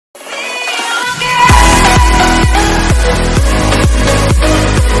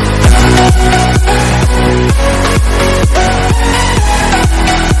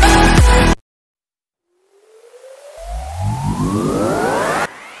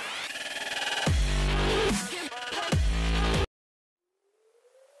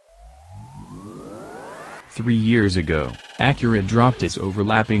3 years ago, Acura dropped its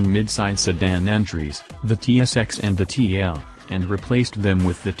overlapping midsize sedan entries, the TSX and the TL, and replaced them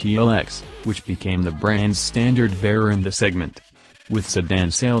with the Tlx, which became the brand's standard bearer in the segment. With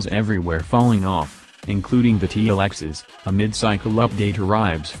sedan sales everywhere falling off, including the Tlx's, a mid-cycle update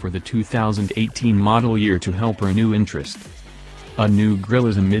arrives for the 2018 model year to help renew interest. A new grille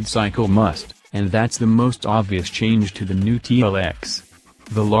is a mid-cycle must, and that's the most obvious change to the new Tlx.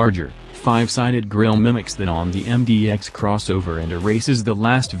 The larger, 5-sided grille mimics that on the MDX crossover and erases the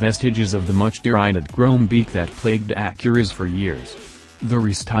last vestiges of the much derided chrome beak that plagued Acuras for years. The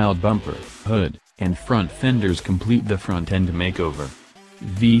restyled bumper, hood, and front fenders complete the front-end makeover.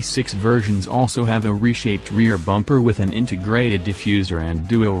 V6 versions also have a reshaped rear bumper with an integrated diffuser and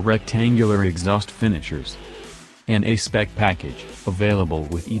dual rectangular exhaust finishers. An A-spec package, available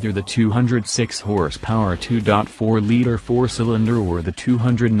with either the 206 horsepower 2.4-liter 4-cylinder or the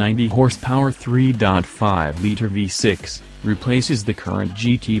 290 horsepower 3.5-liter V6, replaces the current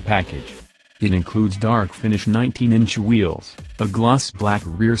GT package. It includes dark finish 19-inch wheels, a gloss black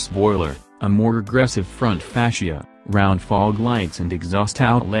rear spoiler, a more aggressive front fascia, round fog lights and exhaust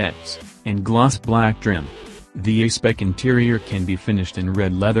outlets, and gloss black trim. The A-spec interior can be finished in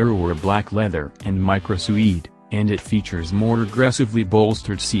red leather or black leather and micro suede, and it features more aggressively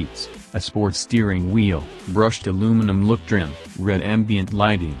bolstered seats, a sports steering wheel, brushed aluminum look trim, red ambient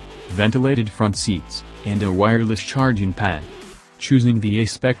lighting, ventilated front seats, and a wireless charging pad. Choosing the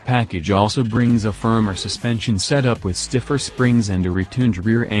A-spec package also brings a firmer suspension setup with stiffer springs and a retuned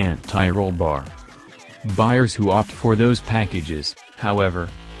rear anti-roll bar. Buyers who opt for those packages, however,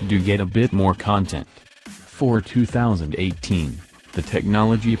 do get a bit more content. For 2018, the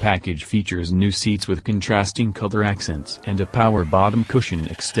technology package features new seats with contrasting color accents and a power bottom cushion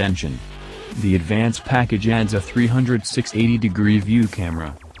extension. The advanced package adds a 360-degree view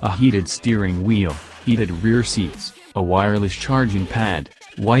camera, a heated steering wheel, heated rear seats, a wireless charging pad,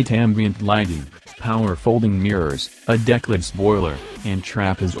 white ambient lighting, power folding mirrors, a decklid spoiler, and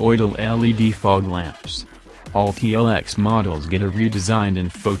trapezoidal LED fog lamps. All Tlx models get a redesigned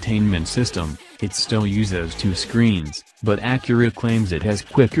infotainment system. It still uses 2 screens, but Acura claims it has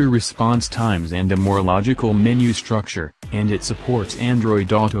quicker response times and a more logical menu structure, and it supports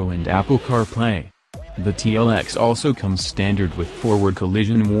Android Auto and Apple CarPlay. The Tlx also comes standard with forward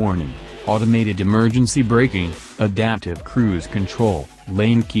collision warning, automated emergency braking, adaptive cruise control,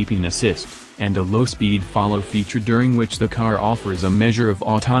 lane keeping assist, and a low-speed follow feature during which the car offers a measure of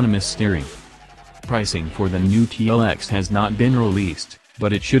autonomous steering. Pricing for the new Tlx has not been released,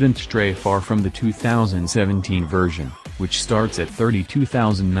 but it shouldn't stray far from the 2017 version, which starts at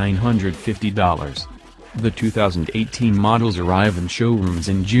 $32,950. The 2018 models arrive in showrooms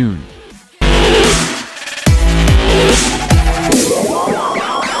in June.